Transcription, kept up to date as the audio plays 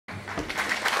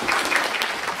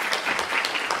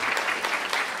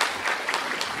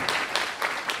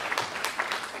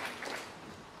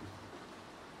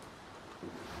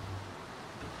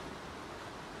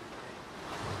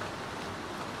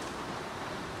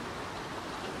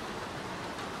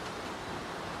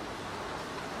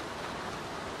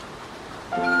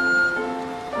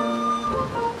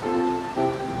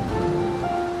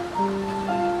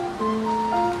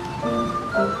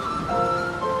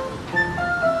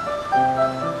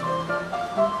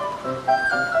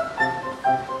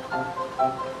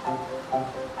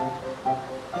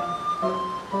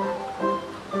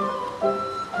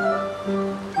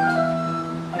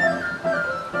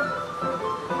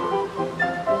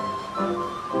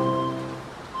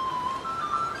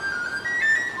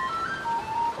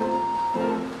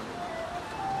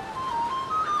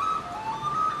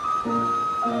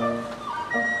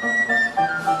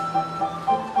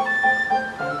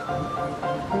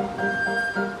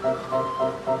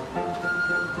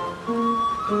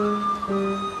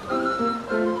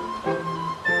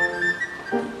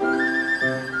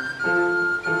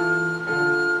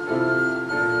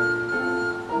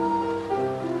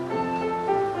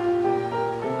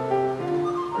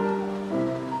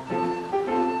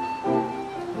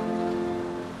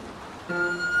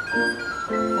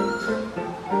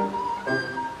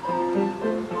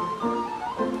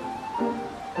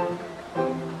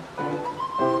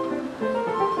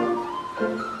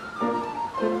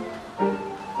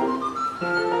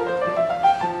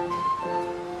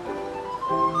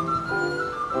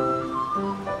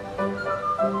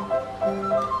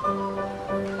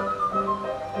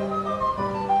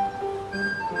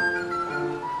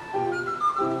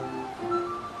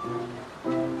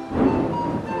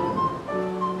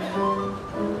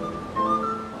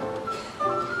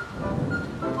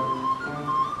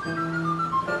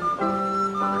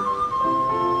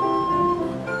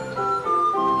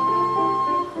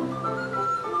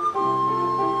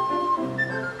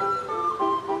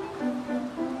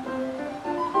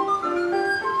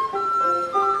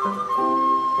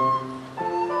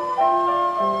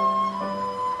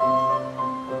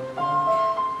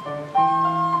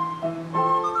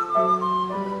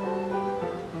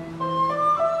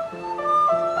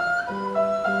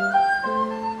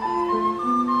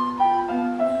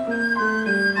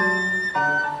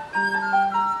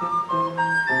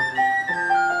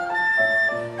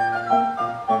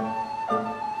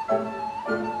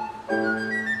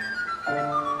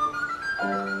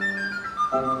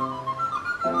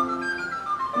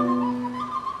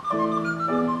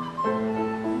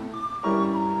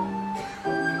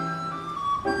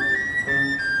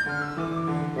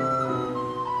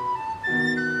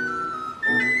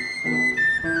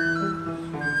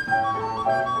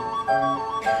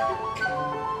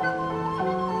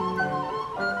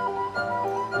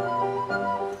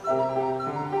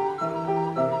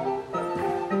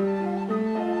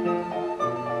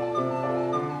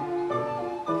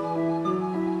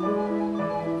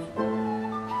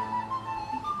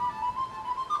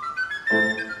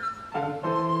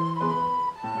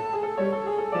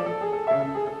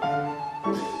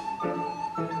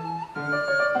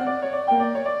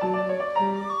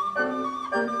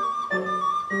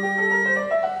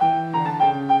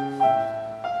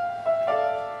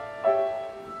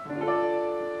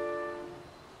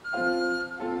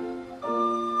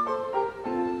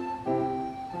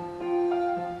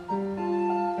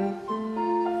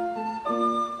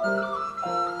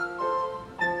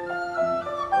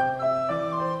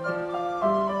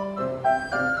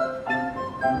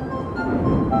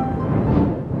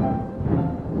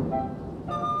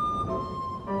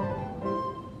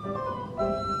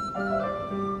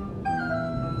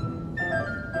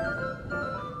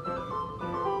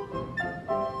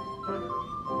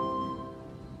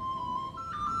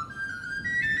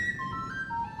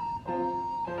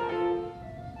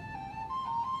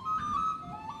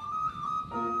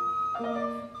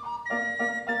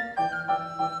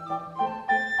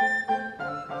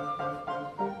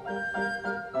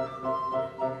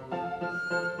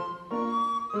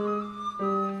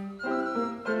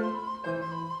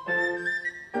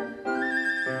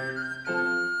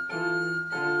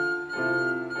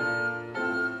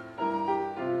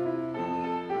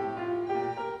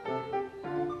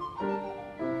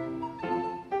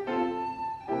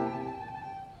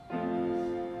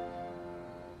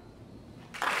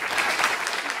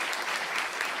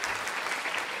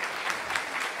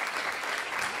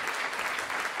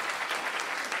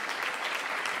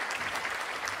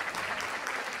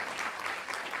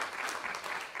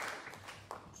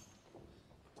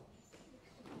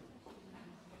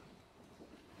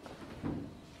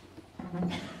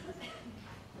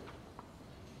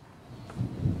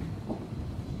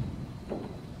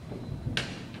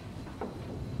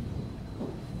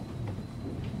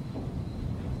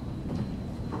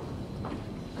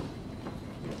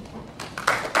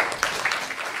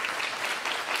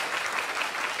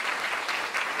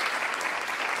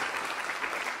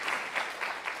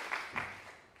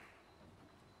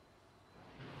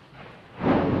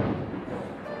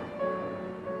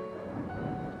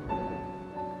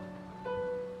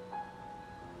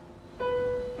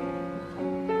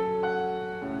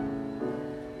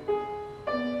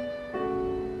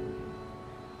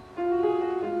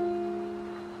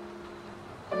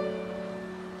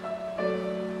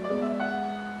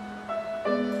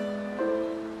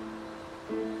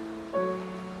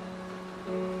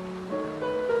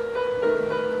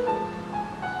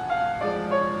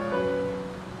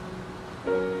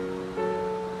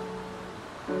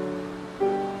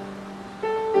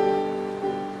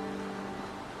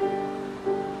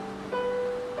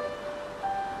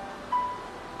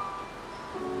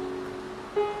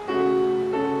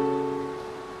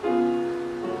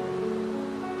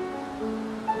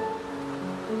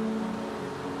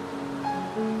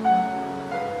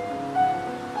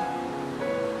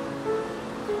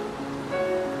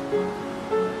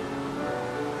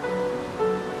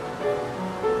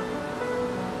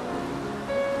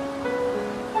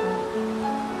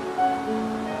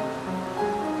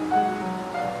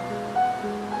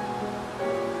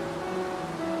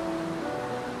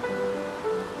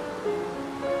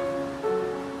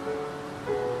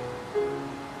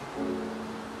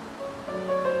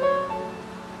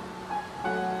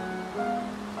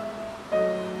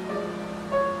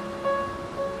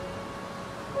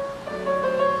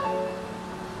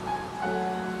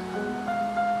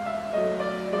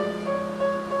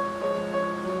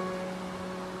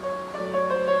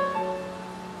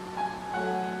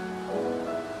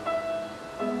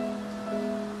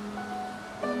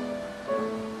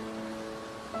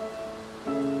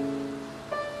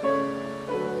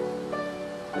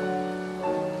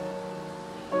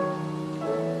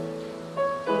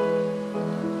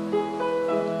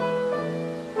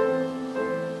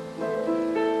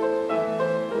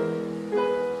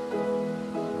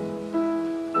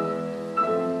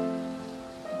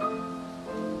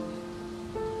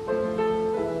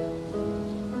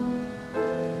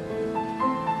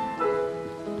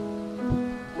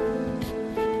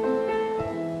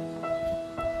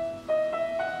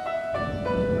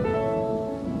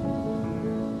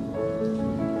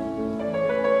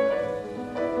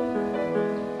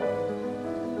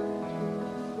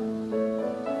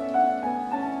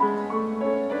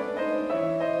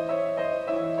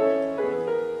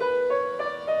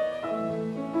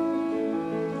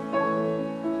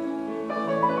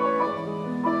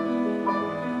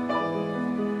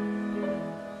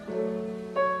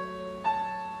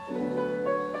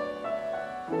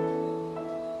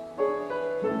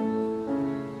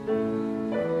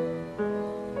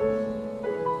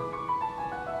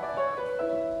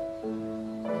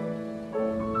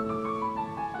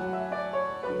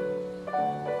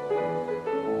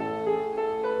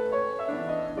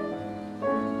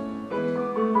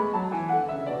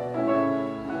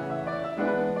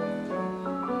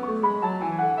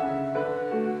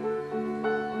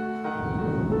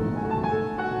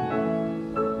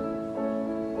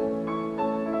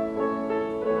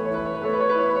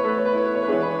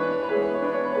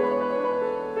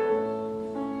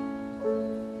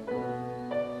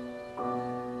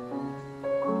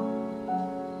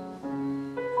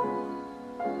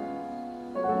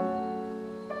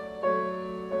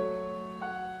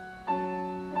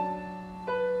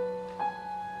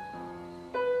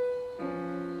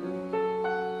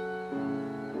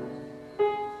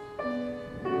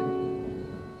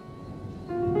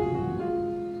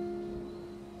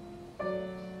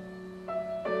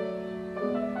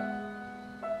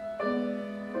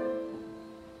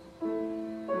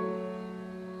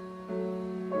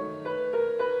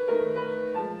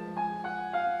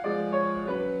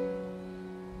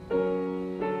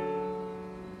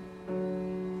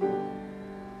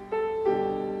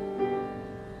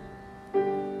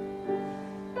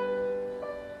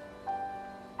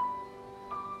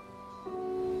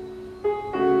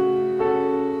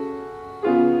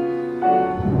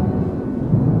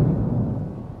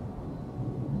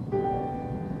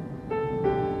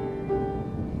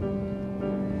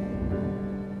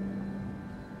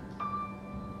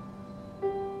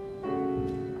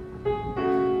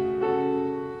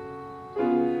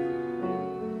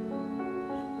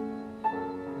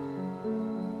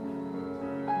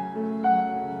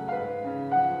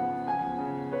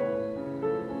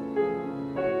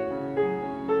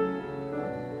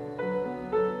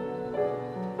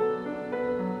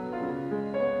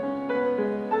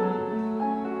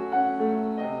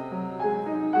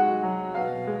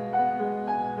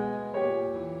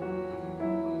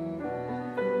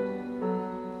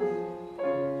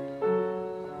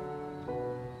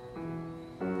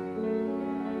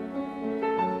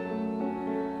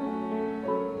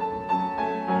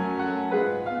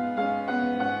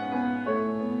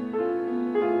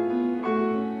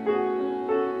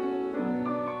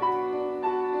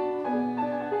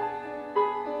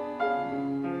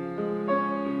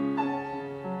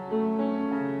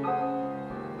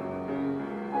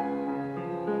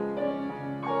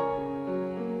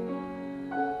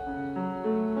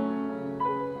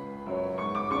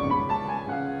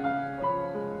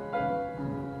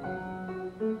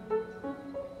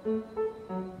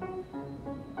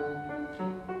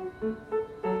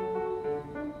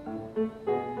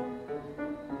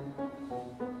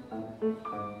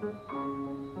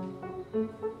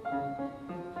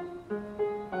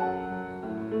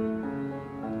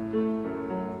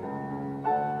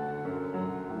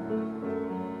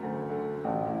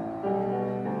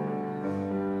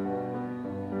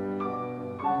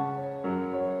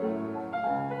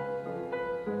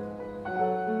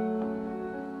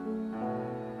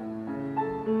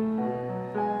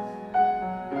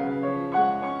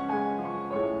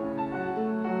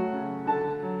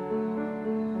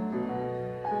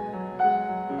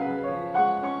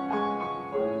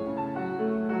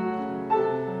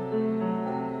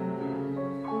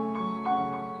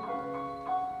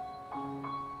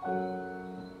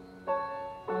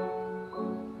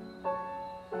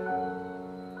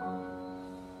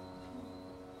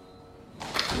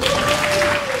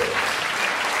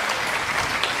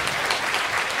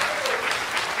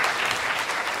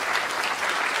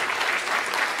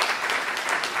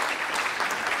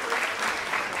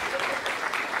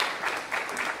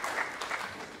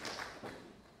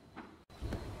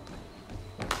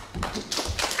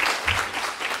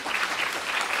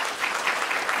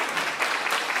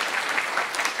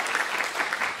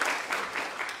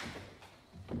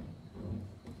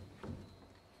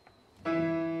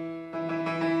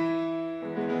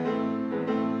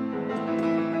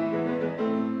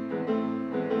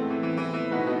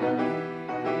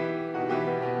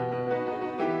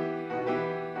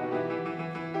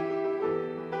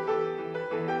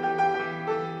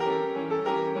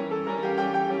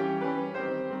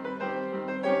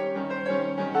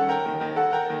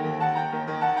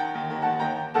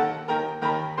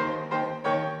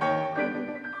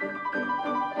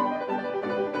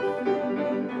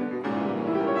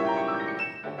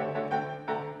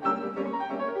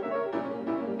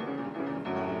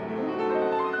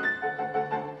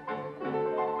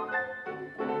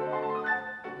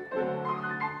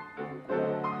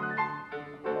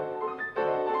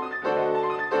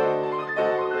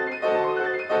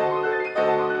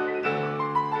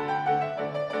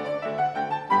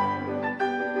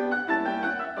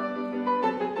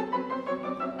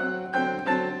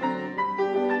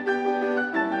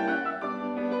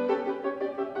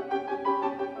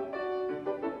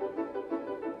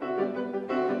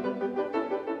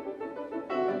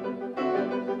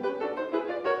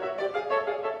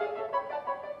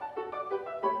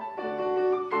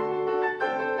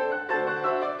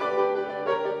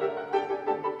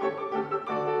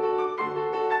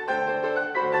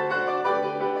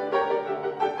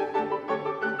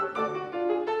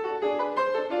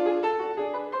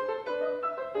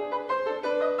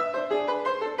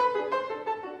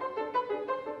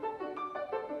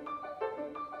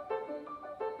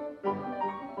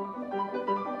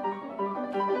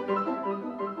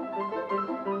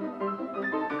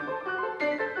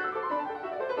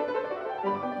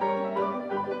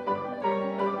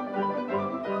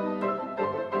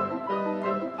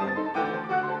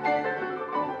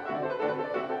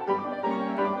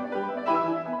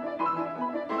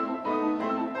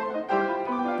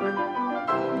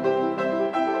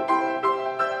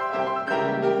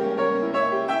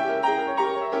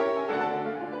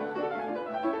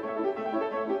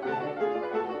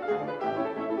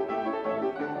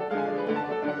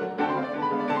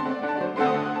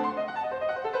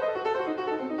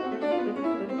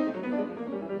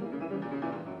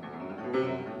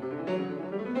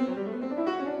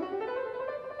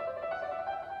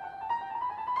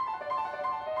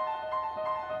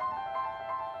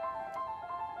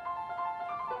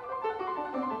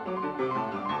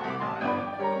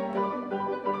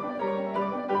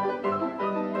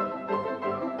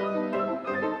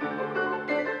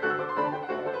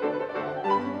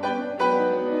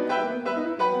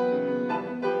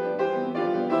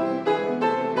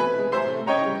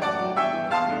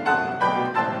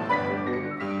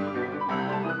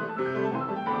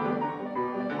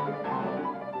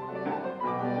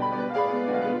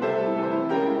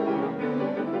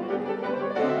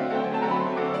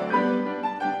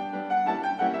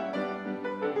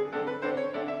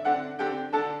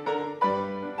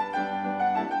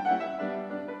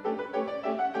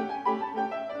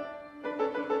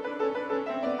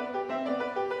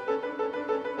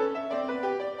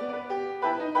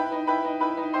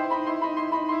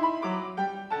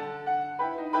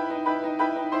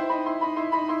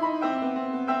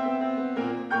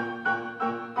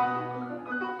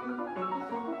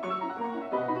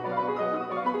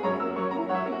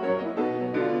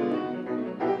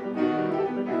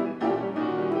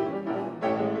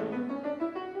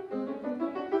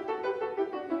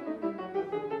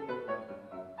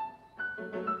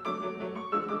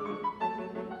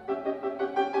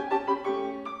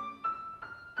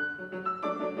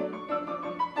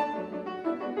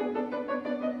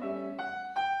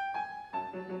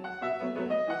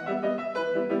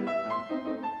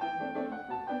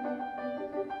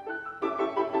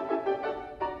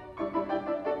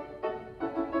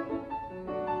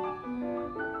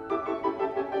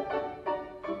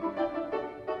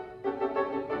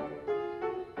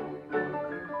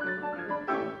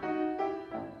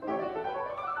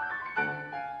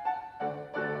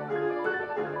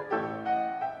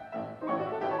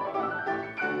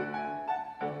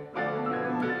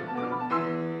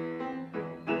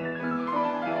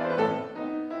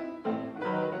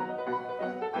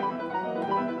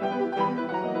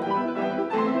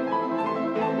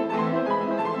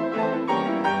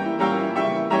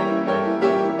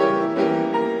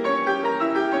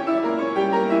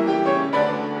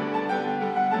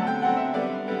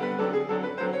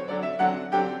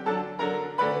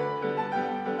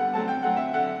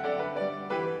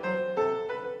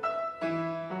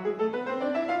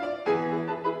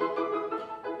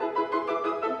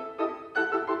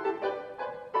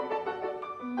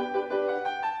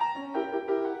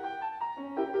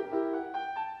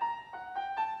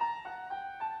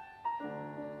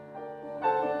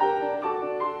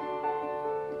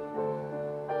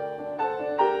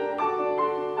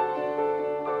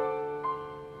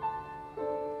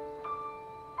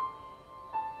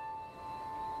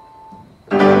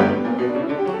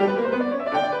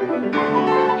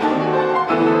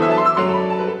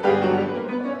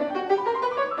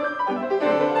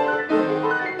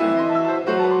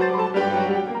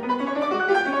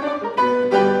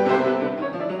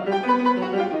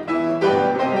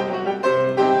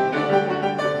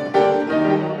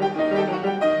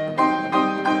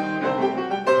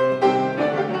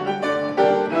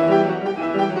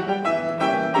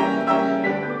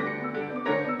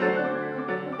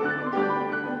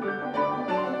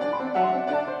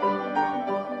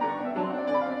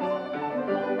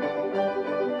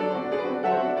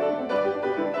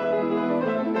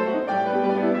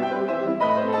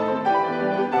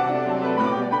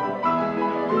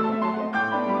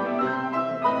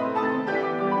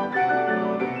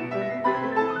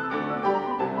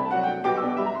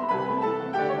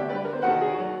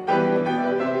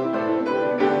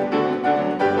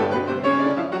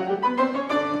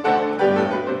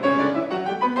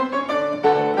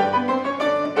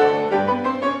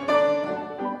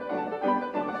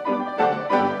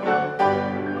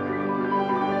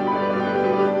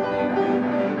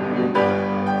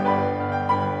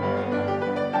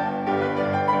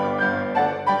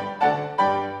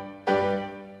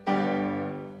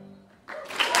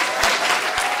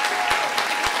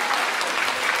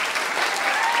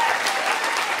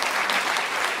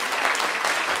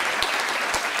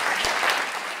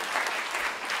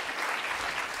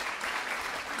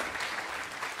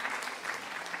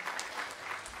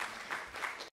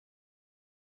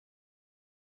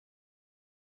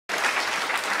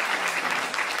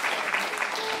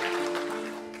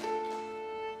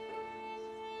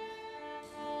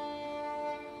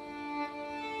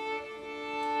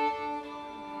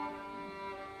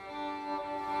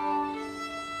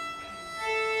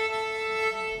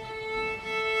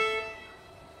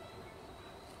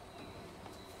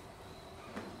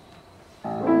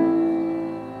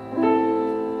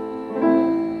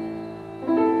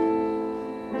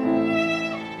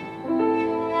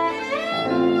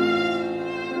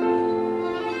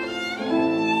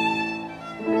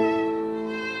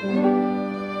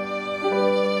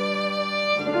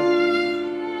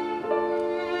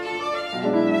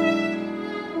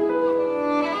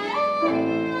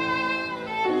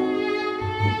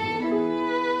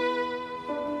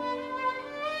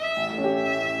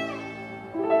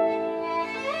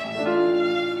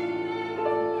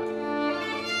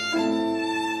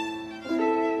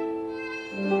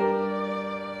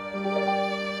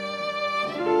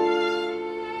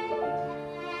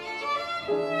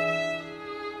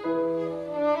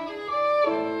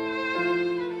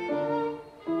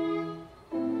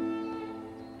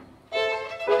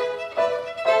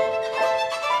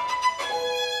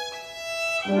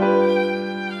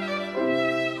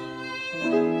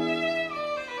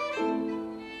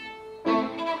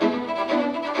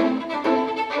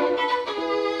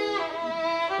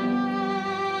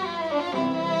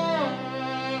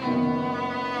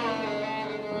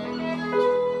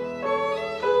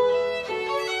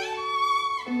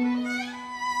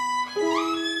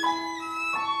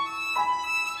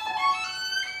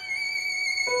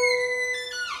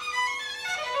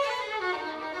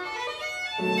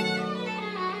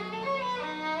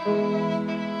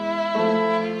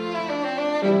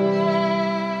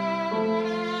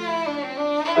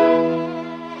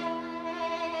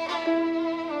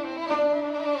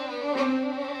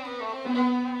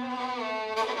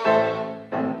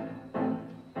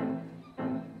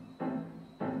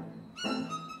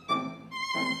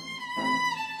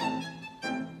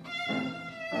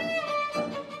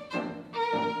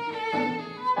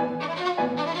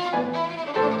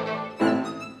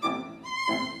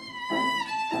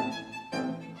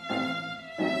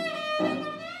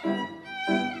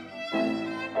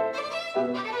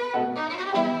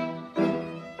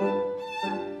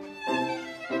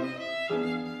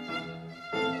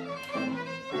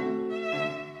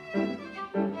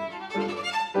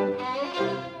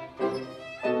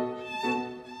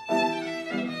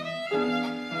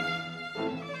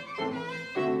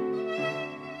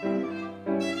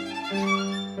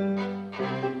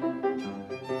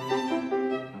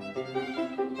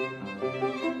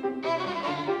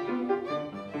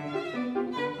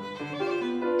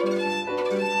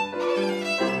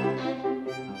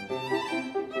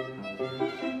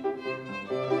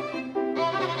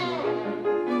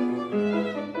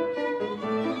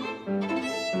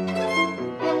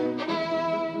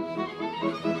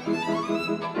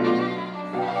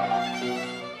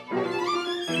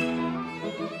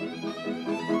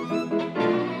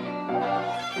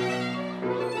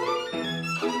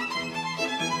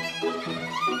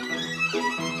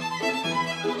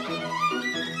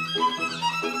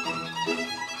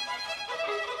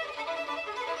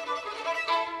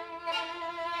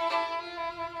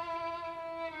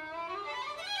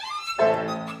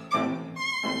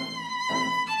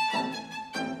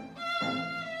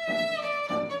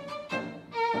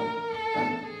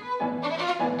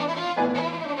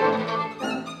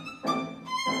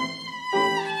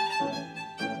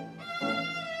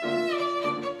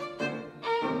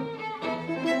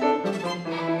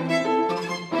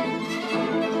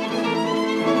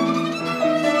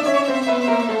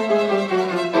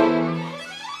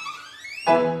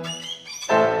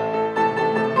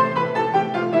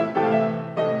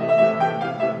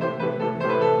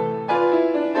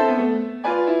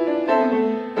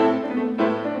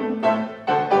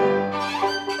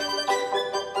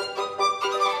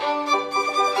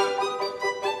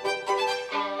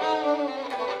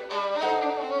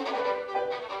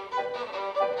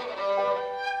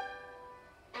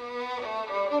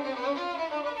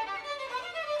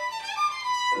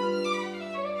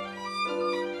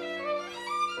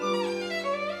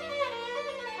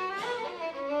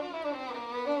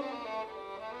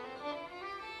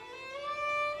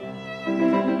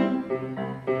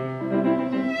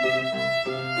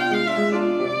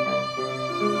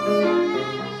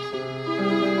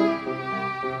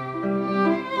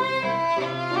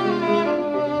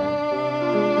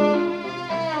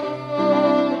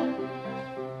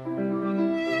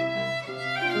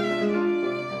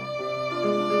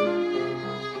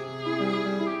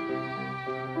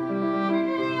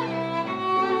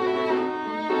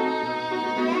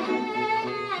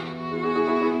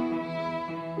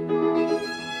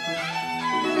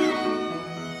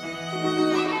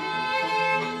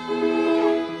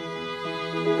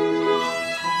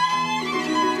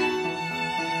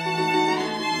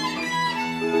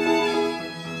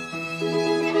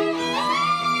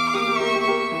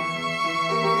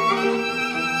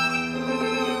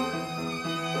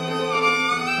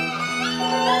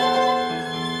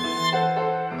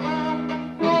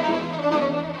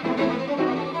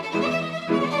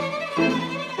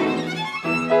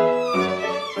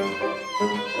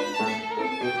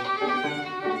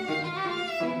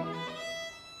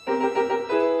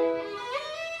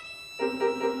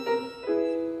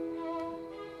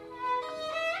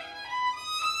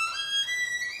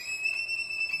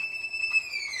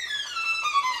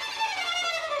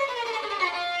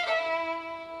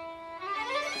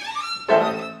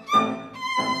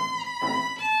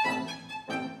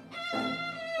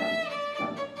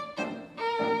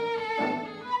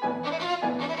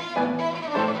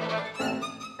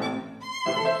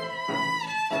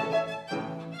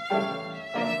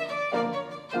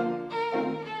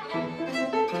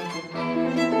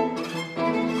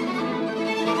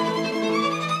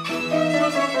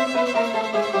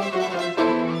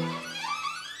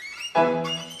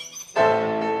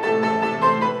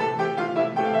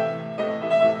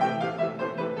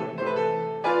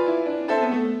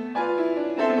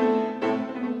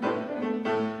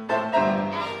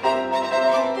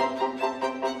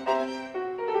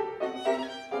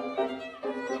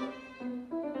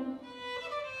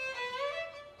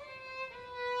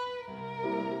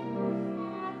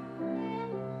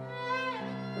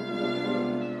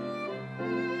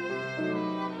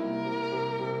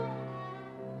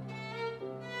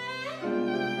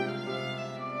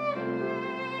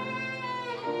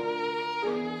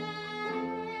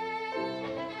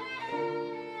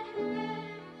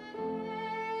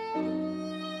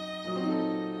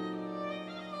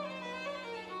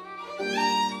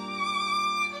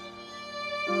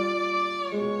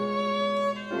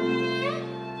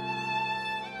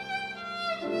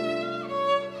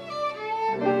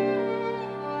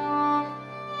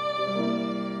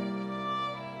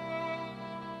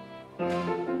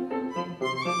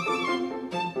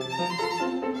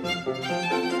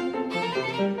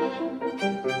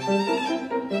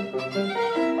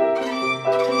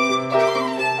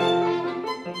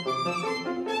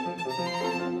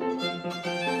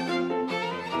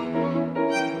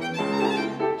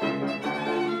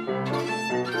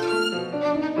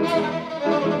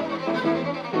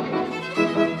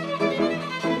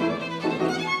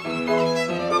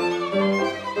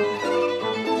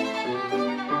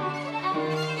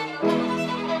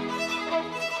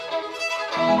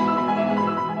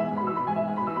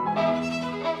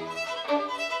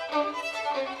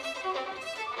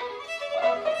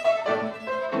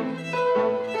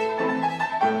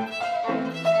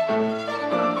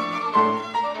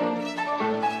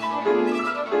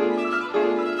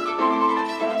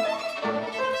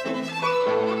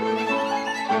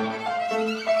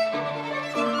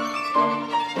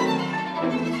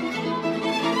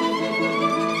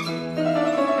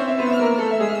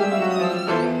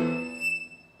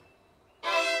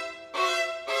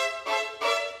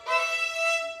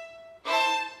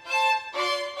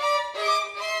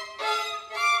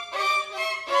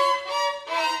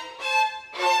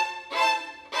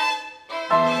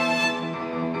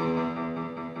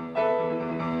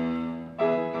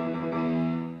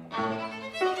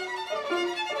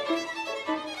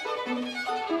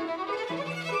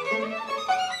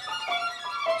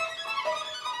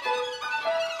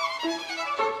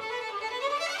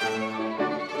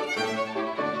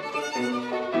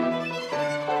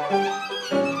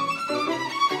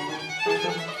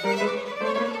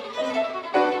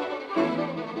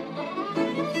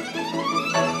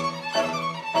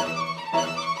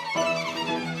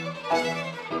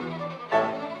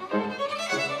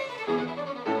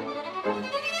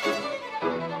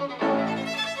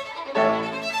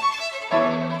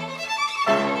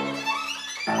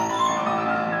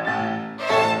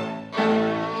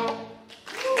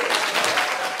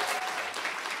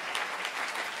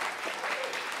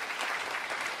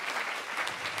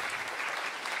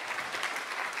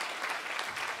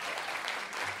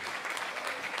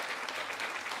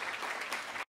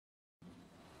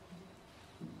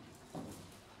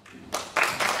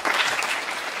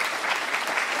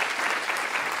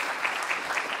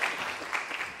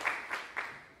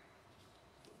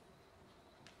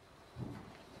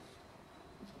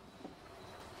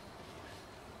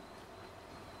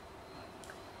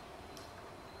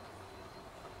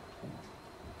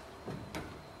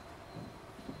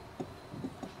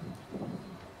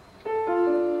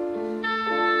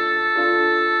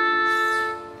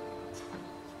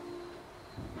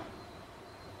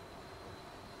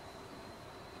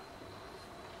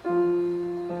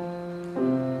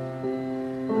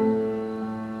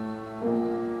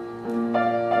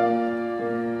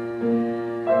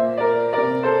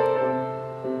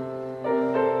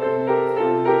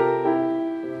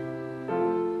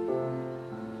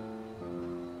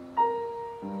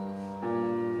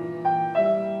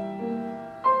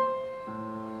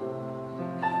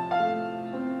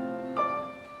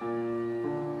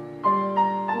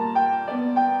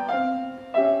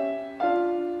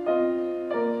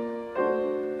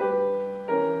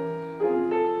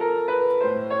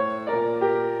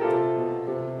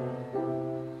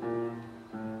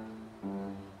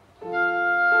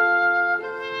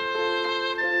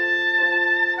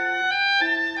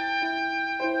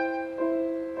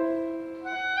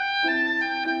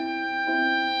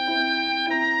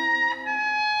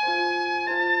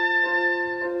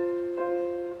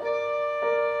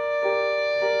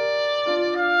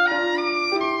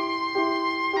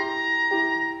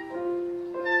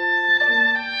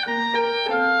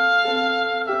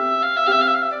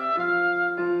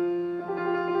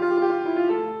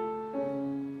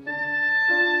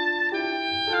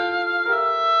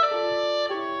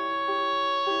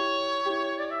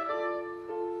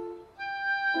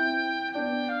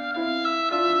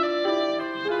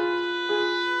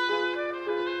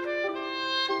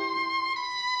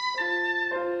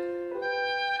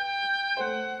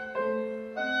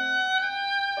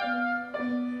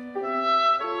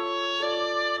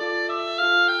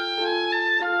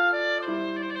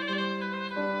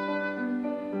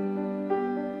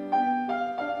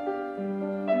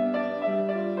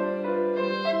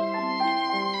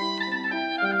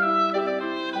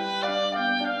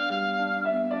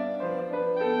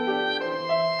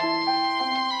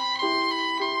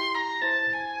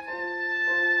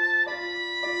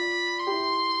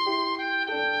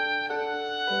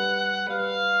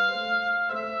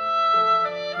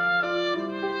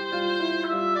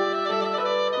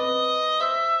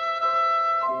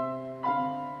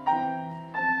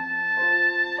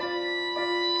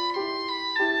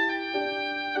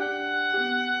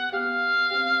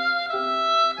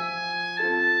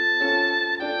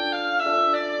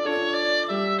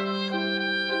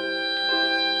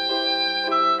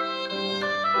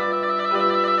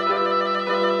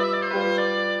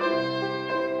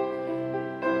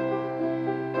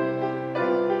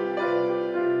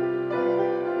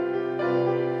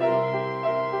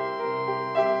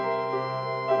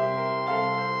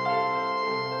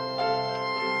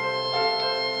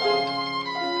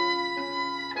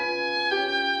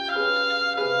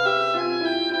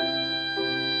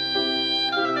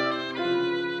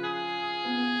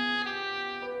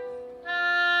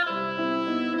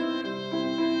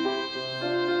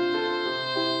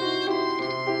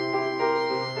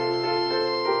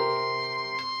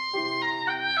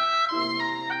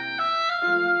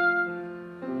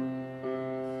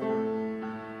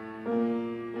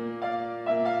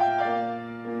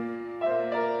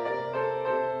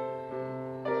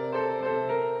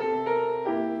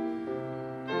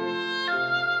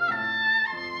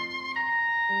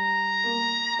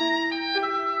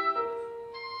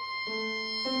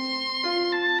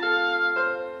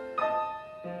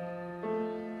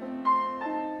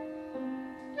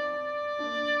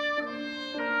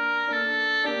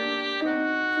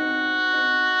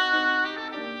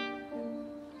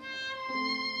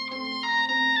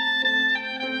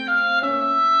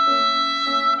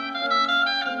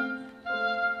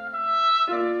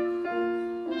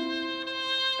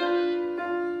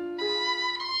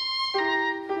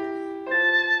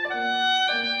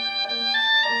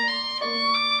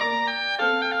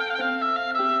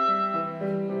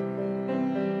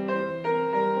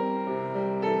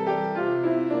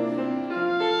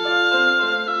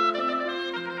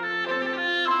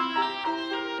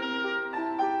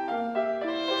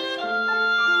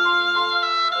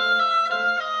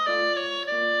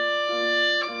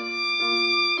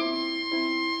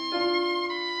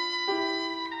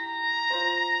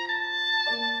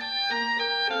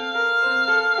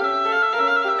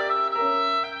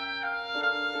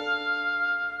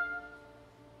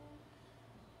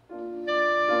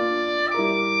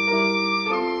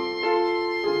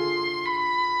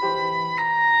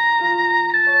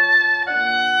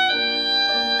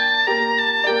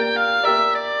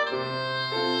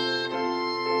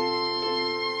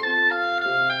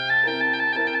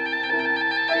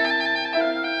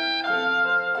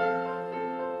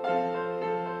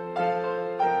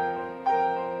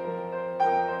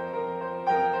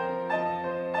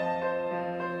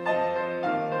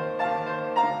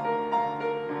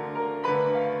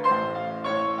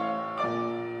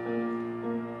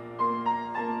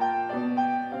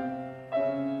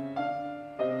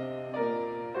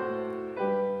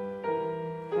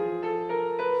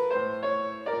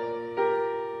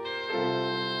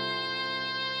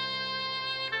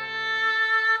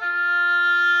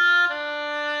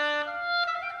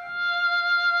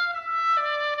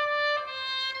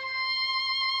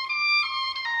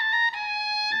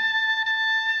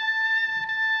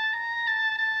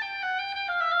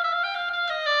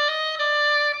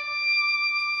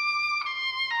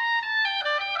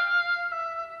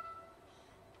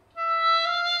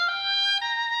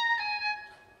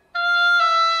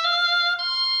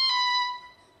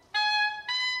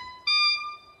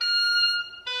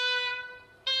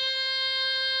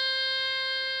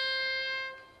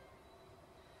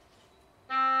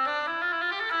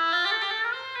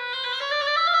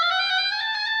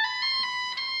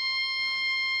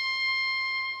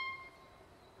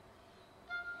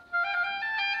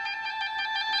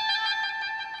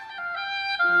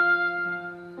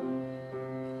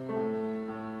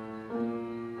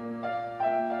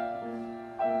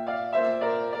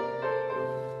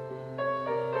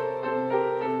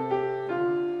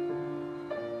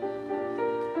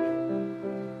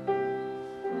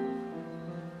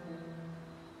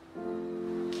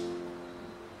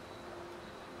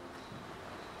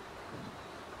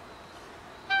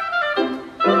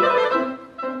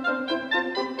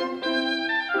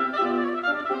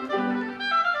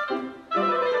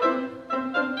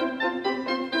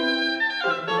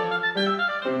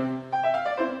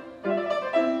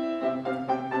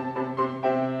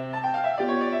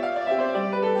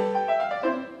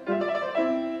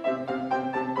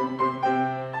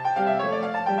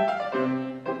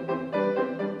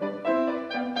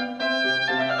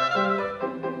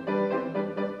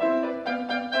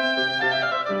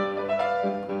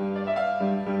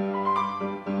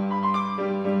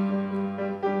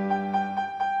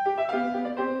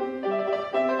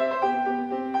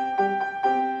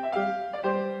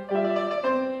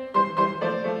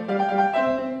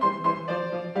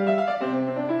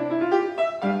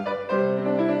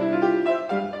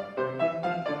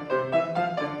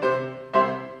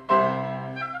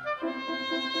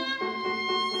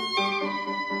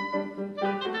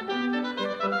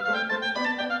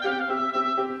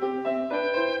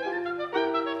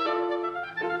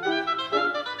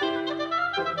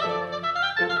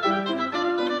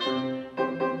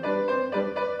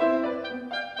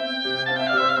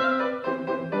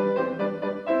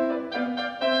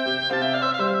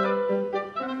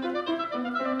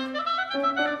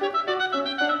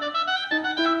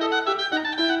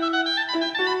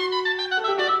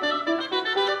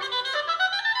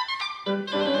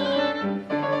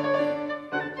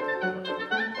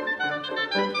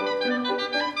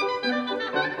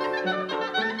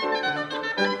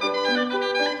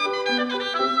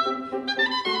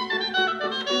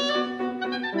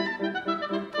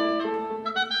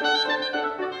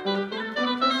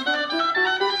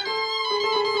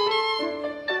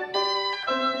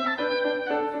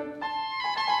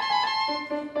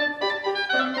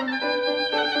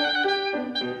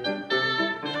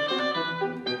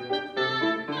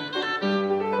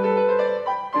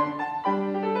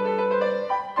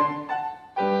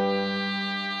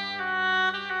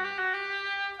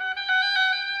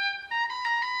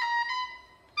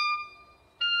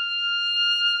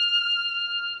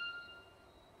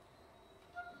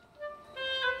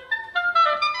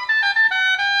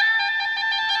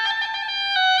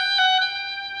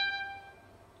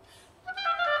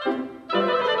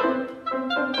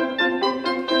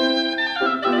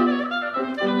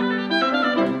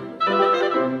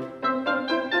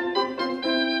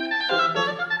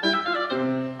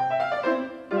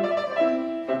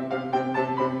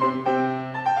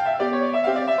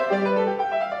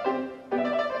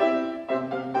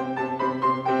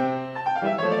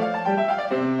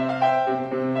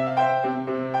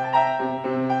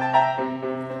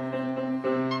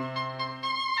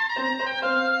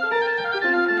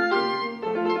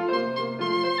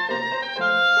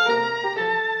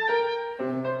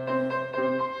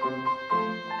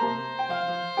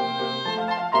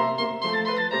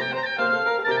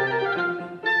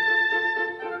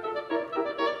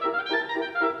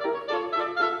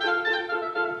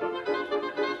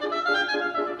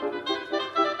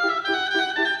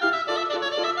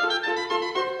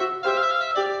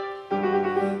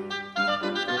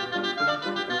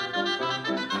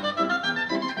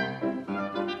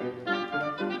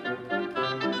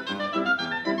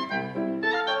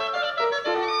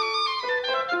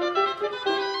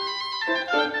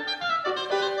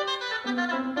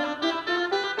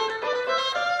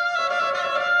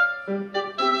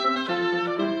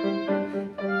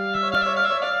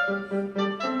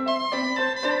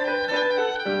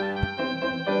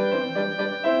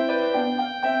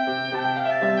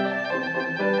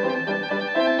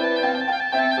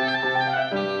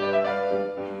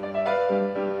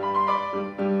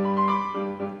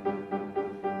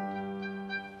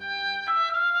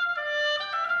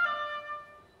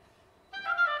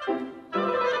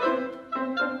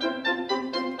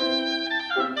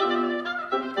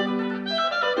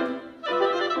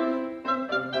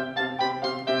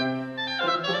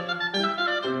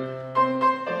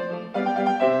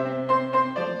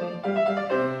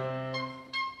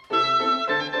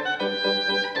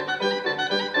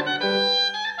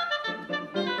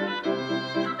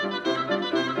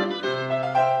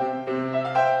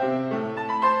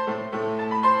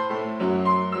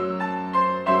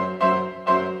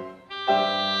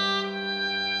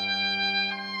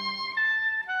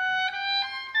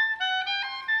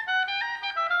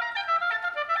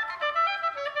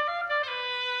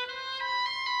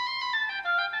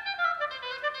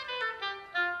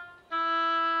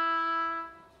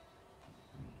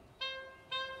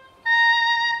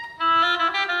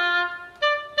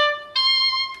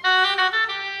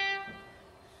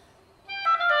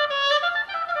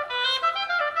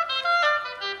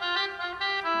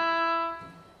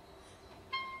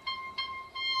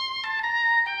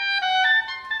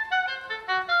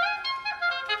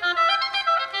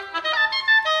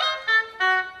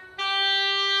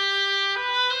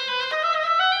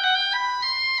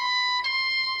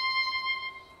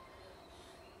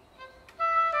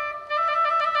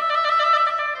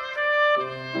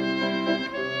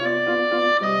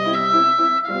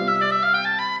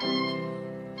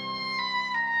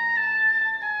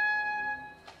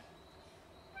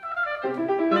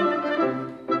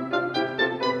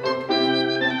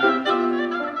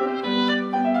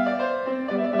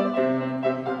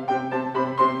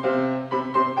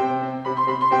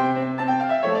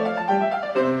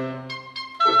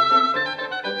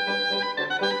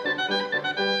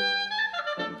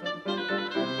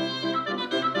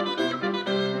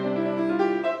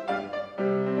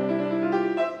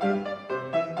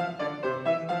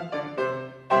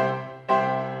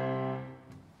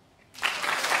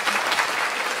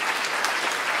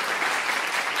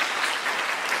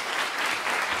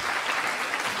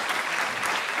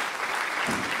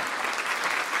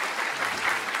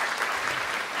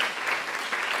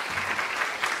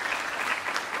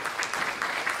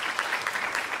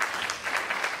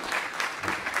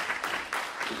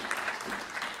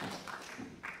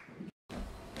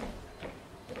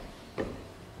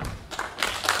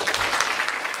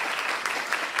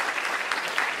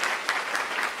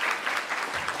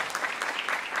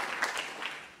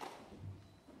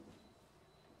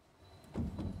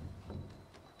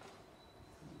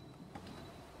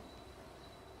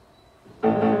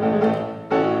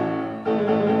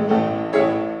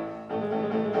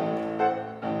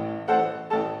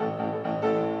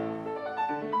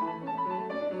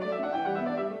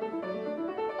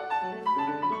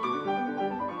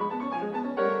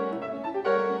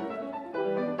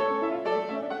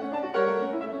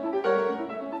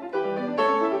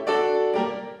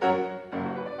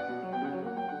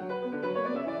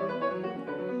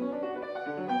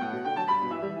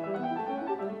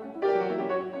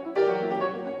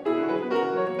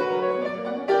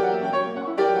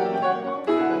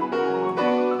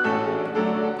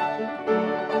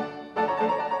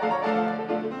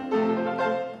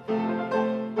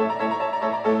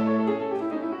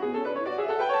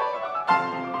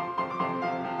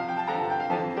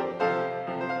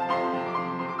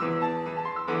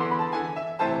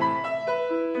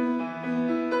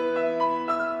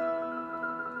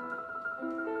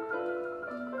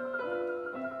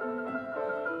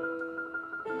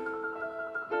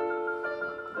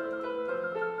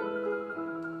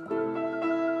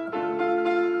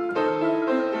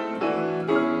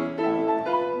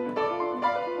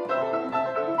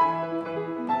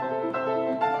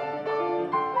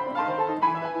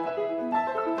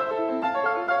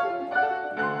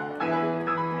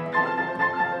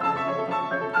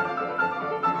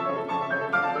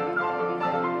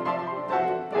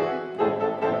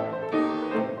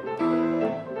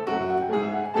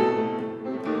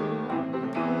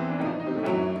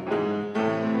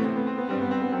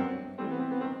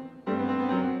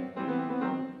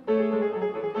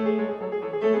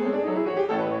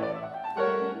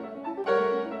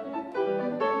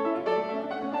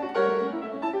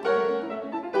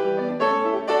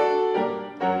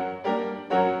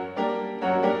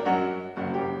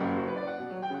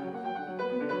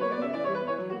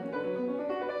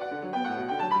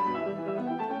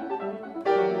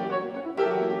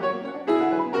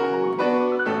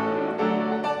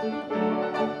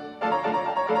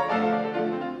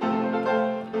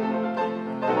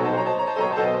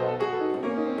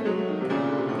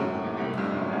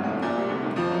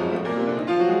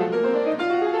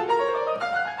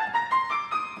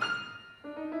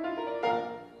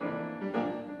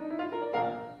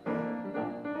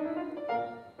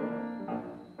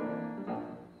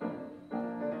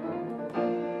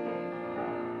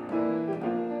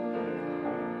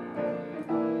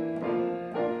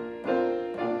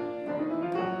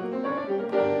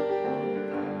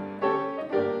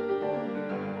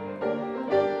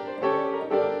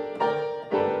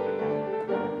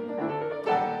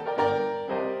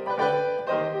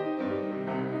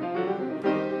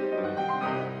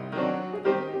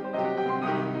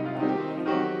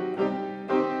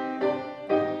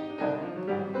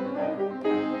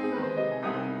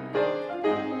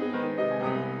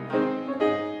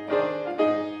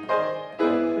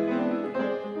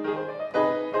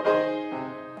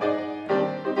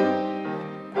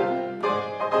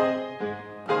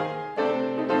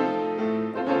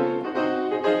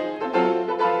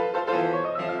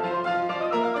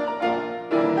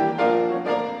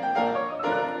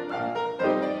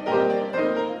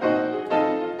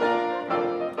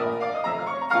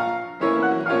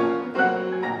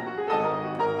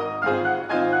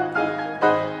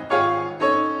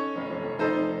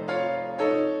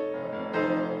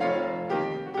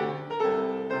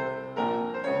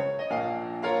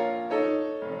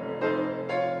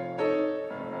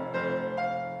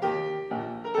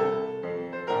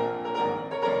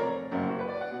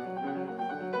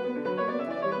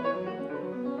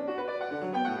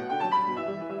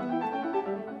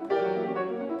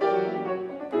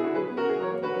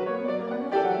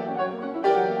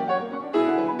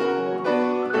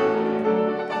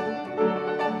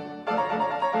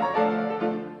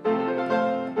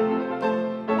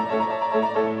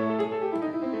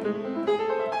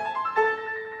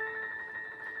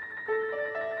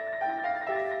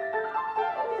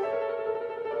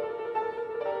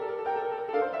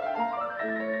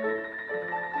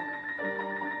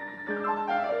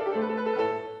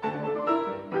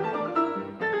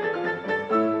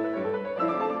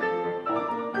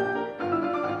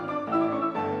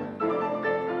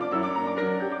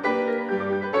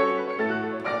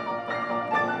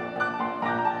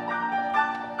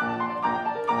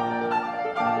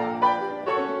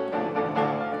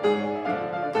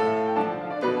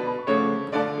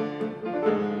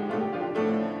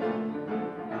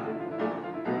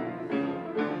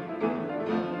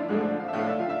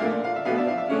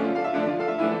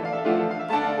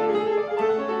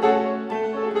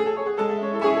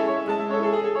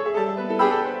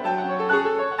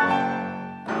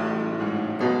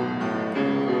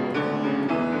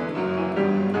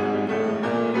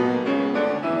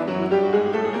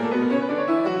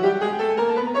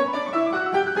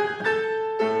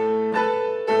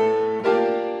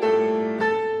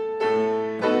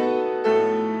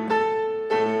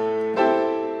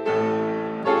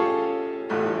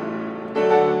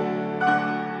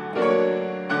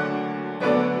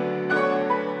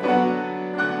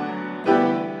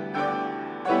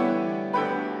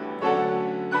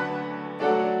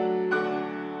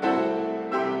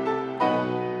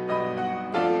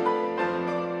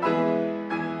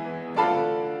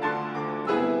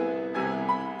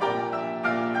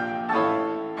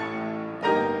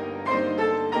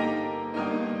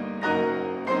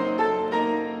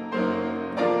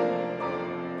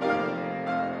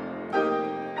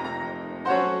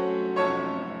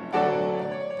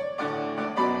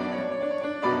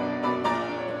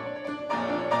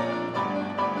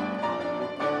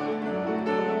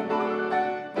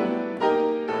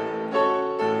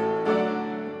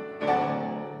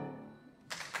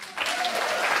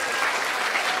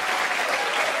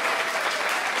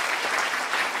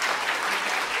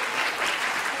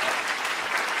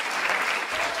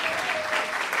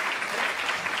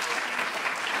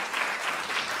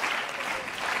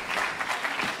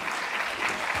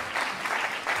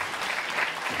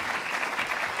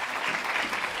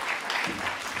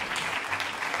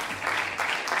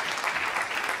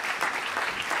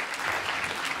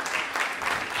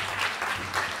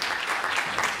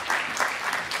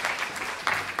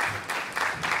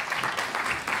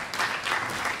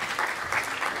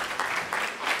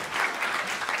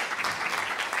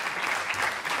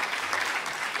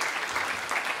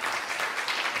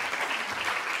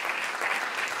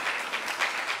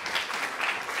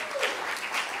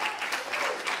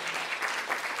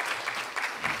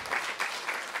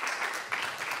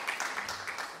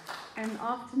An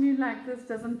afternoon like this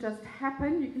doesn't just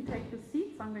happen. You can take the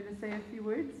seats. I'm going to say a few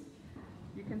words.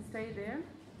 You can stay there.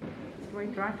 Just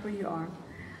wait right where you are.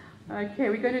 Okay,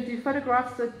 we're going to do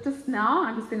photographs just now.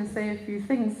 I'm just going to say a few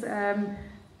things.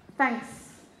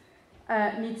 Thanks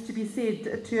needs to be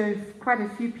said to quite a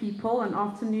few people. An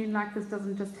afternoon like this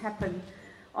doesn't just happen.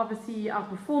 Obviously, our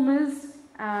performers,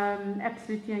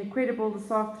 absolutely incredible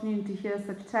this afternoon to hear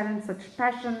such talent, such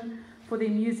passion for their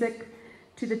music.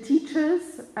 To the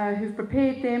teachers who've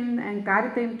prepared them and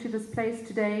guided them to this place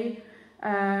today,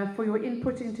 for your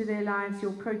input into their lives,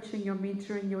 your coaching, your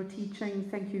mentoring, your teaching,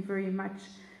 thank you very much.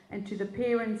 And to the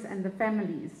parents and the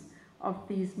families of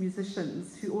these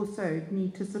musicians who also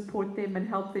need to support them and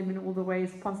help them in all the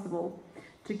ways possible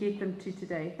to get them to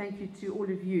today. Thank you to all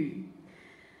of you.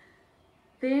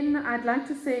 Then I'd like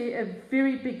to say a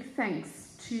very big thanks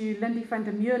to Lindy van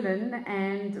der Meulen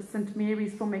and St.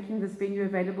 Mary's for making this venue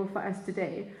available for us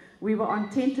today. We were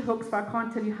on tenterhooks for I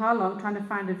can't tell you how long trying to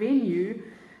find a venue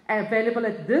available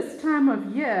at this time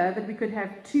of year that we could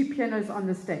have 2 pianos on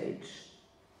the stage.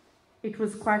 It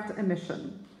was quite a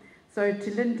mission. So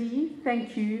to Lindy,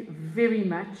 thank you very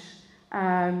much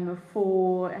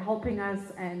for helping us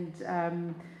and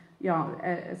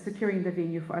securing the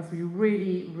venue for us. We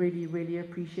really, really, really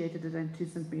appreciated it, and to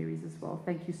St. Mary's as well.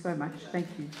 Thank you so much. Thank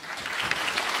you.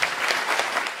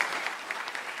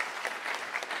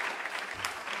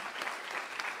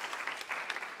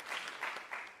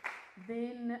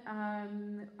 Then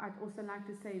I'd also like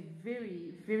to say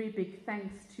very, very big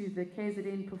thanks to the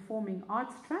KZN Performing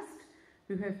Arts Trust,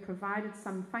 who have provided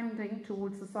some funding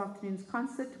towards this afternoon's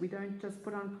concert. We don't just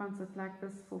put on concerts like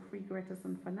this for free, gratis,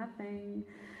 and for nothing.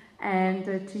 And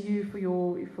to you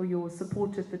for your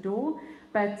support at the door,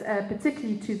 but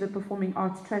particularly to the Performing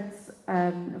Arts Trust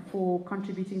for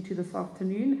contributing to this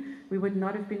afternoon. We would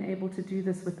not have been able to do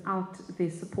this without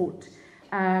their support.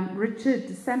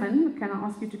 Richard Salmon, can I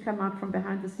ask you to come out from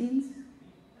behind the scenes,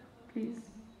 please?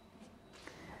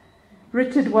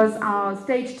 Richard was our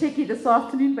stage techie this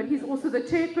afternoon, but he's also the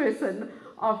chairperson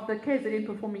of the KZN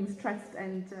Performing Trust,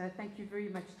 and thank you very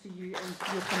much to you and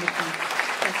to your committee.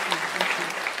 Thank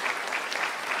you.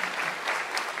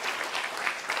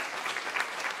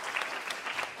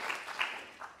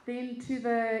 Then to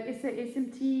the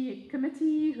SASMT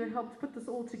committee who helped put this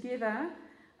all together.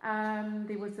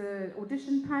 There was an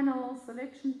audition panel,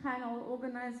 selection panel,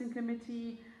 organizing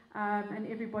committee, and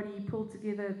everybody pulled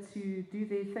together to do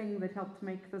their thing that helped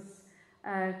make this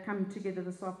come together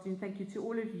this afternoon. Thank you to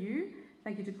all of you.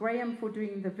 Thank you to Graham for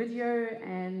doing the video,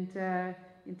 and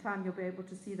in time you'll be able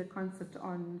to see the concert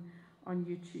on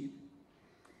YouTube.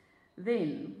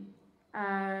 Then,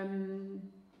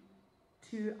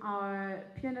 to our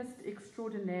pianist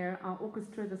extraordinaire, our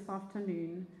orchestra this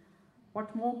afternoon,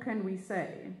 what more can we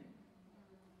say?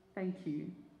 Thank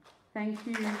you. Thank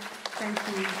you, thank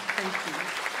you, thank you.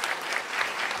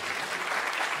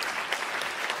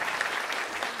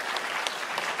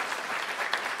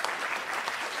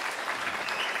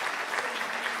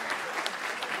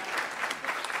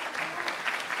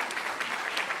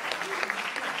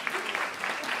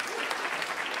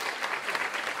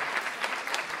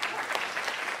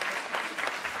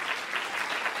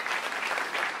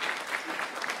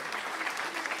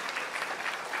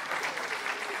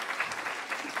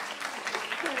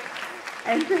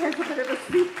 Andrew has a bit of a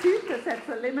sweet tooth, because that's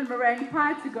a lemon meringue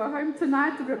pie to go home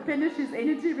tonight to replenish his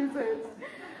energy reserves.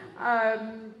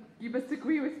 You must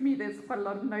agree with me, there's quite a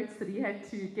lot of notes that he had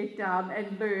to get down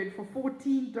and learn for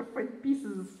 14 different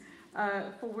pieces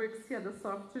for works here this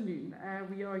afternoon.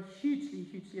 We are hugely,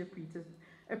 hugely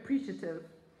appreciative.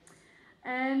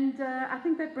 And I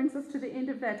think that brings us to the end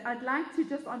of that. I'd like to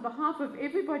just, on behalf of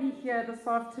everybody here this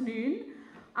afternoon,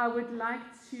 I would like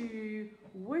to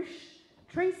wish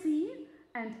Tracy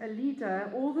and Alida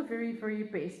all the very, very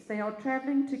best. They are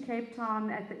traveling to Cape Town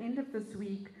at the end of this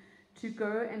week to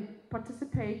go and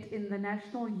participate in the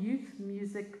National Youth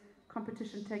Music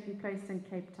Competition taking place in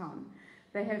Cape Town.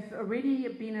 They have already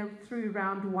been through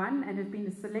round 1 and have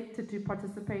been selected to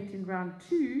participate in round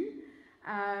 2.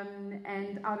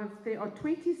 And there are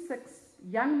 26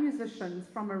 young musicians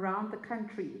from around the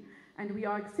country, and we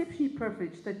are exceptionally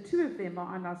privileged that 2 of them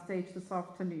are on our stage this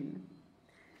afternoon.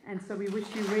 And so we wish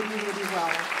you really, really well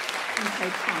in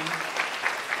Cape Town.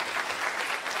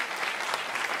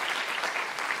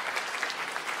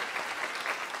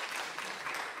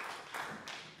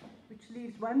 Which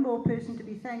leaves one more person to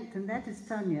be thanked, and that is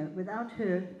Tanya. Without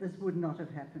her, this would not have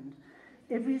happened.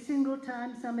 Every single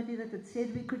time somebody that had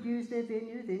said we could use their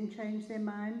venue then changed their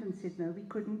mind and said no, we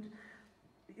couldn't.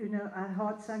 You know, our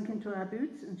heart sunk into our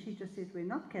boots, and she just said, we're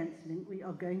not cancelling, we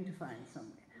are going to find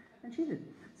somewhere. And she did.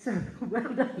 So, well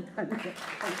done, Tanya.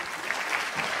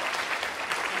 Thanks.